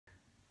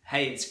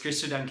Hey, it's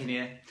Chris Duncan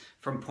here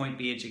from Point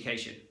B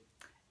Education,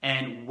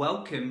 and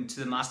welcome to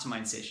the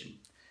Mastermind session.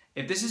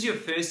 If this is your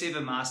first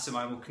ever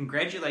Mastermind, well,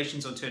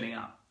 congratulations on turning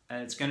up.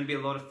 It's going to be a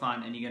lot of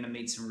fun and you're going to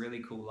meet some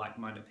really cool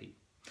like-minded people.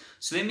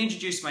 So let me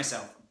introduce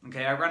myself.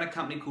 Okay, I run a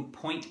company called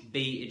Point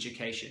B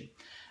Education.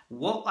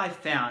 What I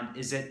found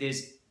is that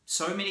there's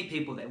so many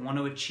people that want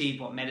to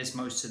achieve what matters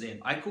most to them.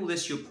 I call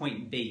this your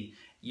point B.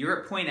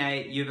 You're at point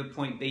A, you have a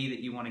point B that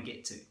you want to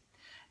get to.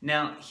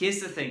 Now,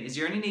 here's the thing, is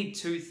you only need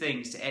two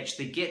things to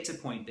actually get to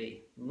point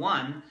B.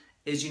 One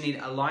is you need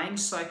aligned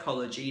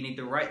psychology, you need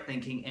the right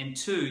thinking, and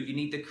two, you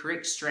need the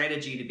correct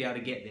strategy to be able to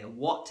get there,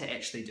 what to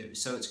actually do.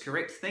 So it's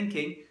correct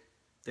thinking,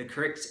 the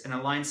correct and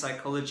aligned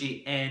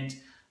psychology, and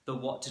the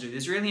what to do.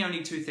 There's really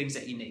only two things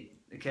that you need,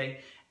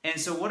 okay? And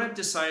so what I've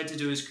decided to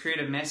do is create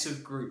a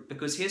massive group,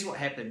 because here's what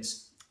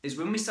happens, is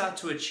when we start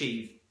to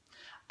achieve,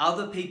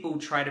 other people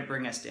try to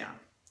bring us down.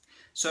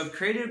 So I've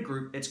created a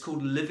group, it's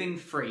called Living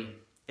Free.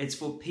 It's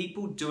for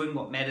people doing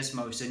what matters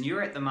most, and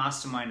you're at the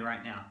Mastermind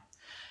right now.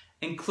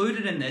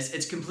 Included in this,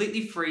 it's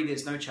completely free,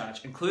 there's no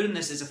charge. Included in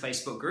this is a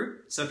Facebook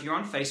group. So if you're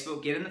on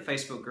Facebook, get in the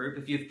Facebook group.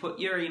 If you've put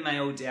your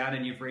email down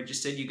and you've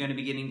registered, you're going to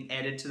be getting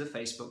added to the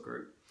Facebook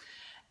group.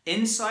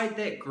 Inside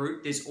that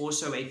group, there's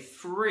also a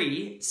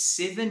free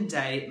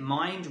 7-day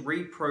mind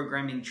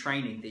reprogramming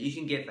training that you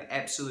can get for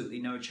absolutely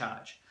no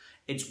charge.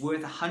 It's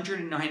worth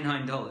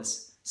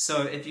 $199.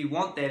 So if you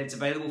want that, it's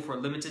available for a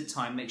limited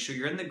time. Make sure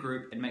you're in the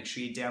group and make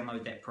sure you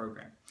download that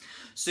program.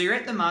 So you're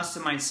at the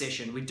Mastermind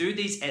session. We do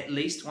these at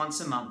least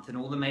once a month in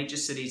all the major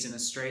cities in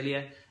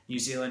Australia, New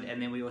Zealand,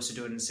 and then we also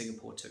do it in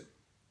Singapore too.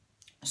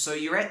 So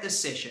you're at this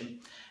session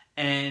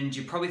and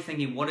you're probably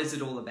thinking, what is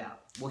it all about?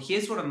 Well,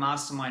 here's what a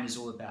mastermind is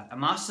all about. A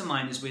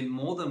mastermind is when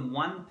more than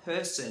one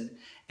person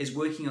is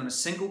working on a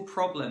single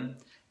problem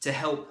to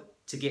help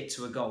to get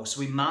to a goal. So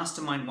we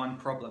mastermind one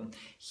problem.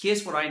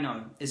 Here's what I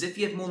know, is if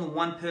you have more than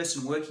one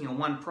person working on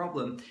one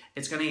problem,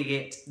 it's going to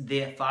get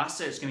there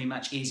faster, it's going to be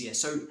much easier.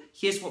 So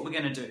here's what we're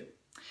going to do,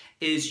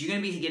 is you're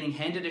going to be getting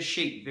handed a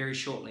sheet very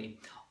shortly.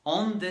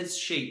 On this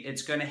sheet,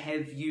 it's going to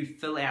have you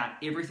fill out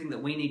everything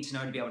that we need to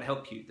know to be able to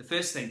help you. The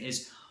first thing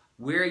is,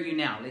 where are you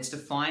now? Let's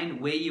define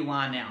where you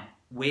are now.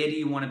 Where do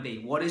you want to be?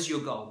 What is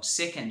your goal?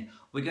 Second,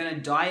 we're going to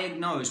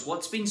diagnose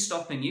what's been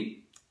stopping you.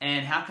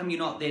 And how come you're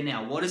not there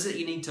now? What is it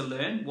you need to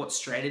learn? What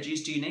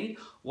strategies do you need?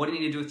 What do you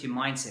need to do with your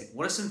mindset?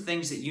 What are some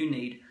things that you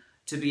need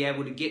to be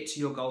able to get to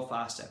your goal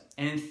faster?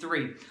 And then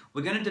three,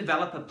 we're going to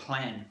develop a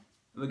plan.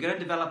 We're going to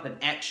develop an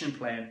action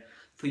plan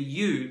for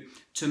you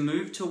to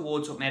move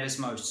towards what matters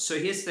most. So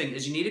here's the thing,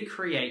 is you need to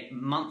create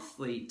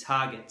monthly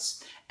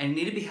targets and you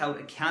need to be held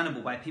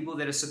accountable by people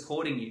that are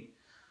supporting you.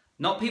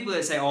 Not people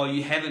that say, oh,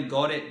 you haven't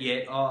got it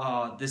yet.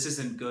 Oh, this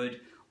isn't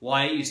good.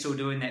 Why are you still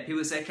doing that?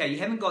 People say, okay, you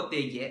haven't got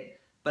there yet,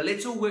 but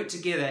let's all work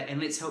together and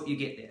let's help you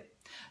get there.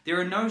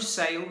 There are no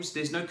sales,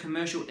 there's no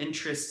commercial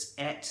interests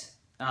at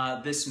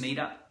this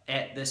meetup,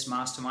 at this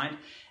mastermind.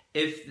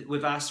 If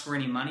we've asked for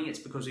any money, it's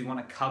because we want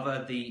to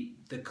cover the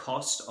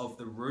cost of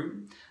the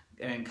room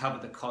and cover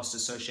the cost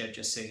associated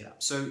just setting it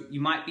up. So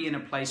you might be in a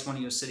place, one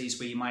of your cities,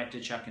 where you might have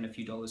to chuck in a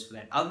few dollars for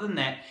that. Other than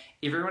that,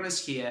 everyone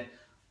is here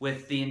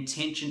with the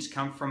intention to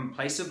come from a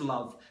place of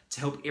love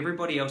to help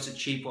everybody else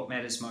achieve what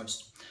matters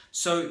most.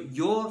 So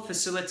your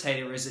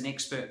facilitator is an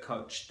expert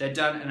coach. They've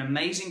done an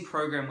amazing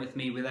program with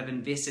me where they've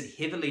invested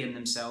heavily in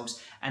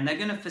themselves and they're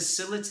going to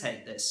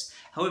facilitate this.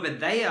 However,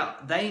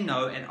 they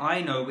know and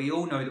I know, we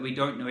all know that we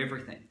don't know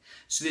everything.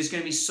 So there's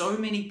going to be so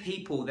many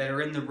people that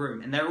are in the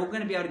room and they're all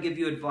going to be able to give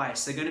you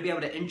advice. They're going to be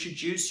able to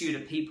introduce you to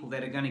people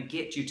that are going to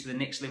get you to the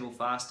next level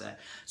faster.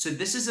 So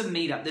this is a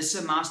meetup, this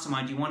is a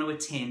mastermind you want to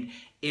attend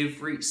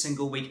every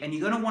single week, and you're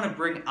going to want to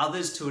bring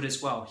others to it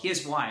as well.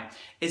 Here's why,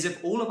 is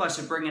if all of us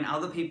are bringing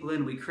other people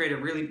in, we create a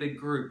really big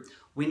group.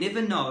 We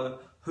never know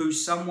who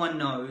someone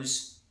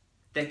knows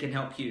that can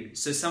help you.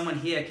 So someone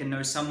here can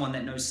know someone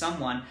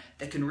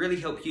that can really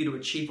help you to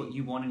achieve what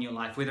you want in your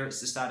life, whether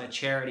it's to start a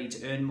charity,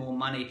 to earn more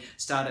money,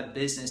 start a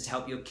business, to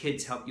help your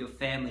kids, help your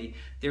family.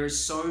 There are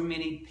so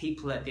many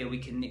people out there we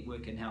can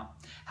network and help.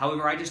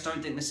 However, I just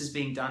don't think this is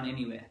being done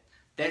anywhere.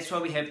 That's why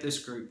we have this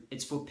group.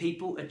 It's for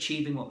people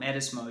achieving what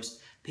matters most,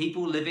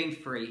 people living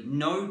free,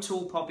 no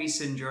tall poppy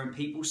syndrome,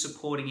 people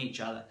supporting each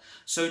other.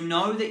 So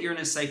know that you're in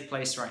a safe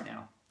place right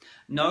now.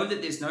 Know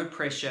that there's no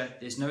pressure,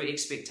 there's no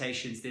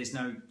expectations, there's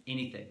no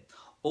anything.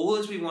 All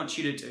as we want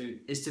you to do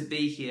is to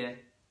be here,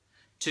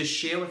 to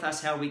share with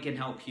us how we can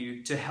help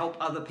you, to help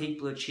other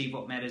people achieve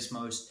what matters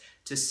most,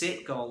 to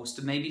set goals,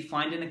 to maybe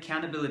find an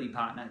accountability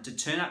partner, to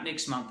turn up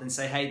next month and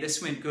say, hey,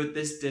 this went good,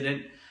 this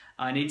didn't.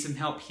 I need some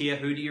help here.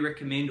 Who do you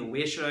recommend, or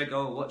where should I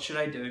go, or what should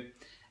I do?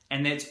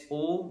 And that's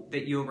all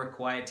that you're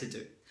required to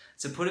do.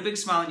 So put a big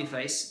smile on your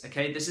face.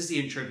 Okay, this is the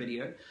intro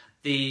video.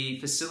 The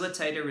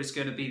facilitator is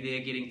going to be there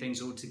getting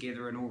things all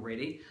together and all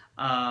ready.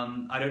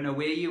 I don't know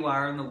where you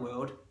are in the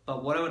world,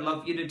 but what I would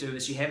love you to do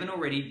is, you haven't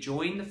already,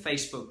 join the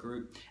Facebook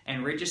group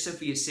and register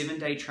for your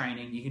 7-day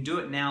training. You can do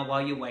it now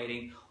while you're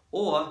waiting,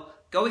 or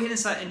go ahead and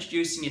start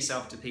introducing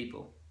yourself to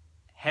people.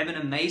 Have an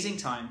amazing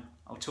time.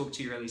 I'll talk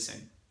to you really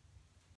soon.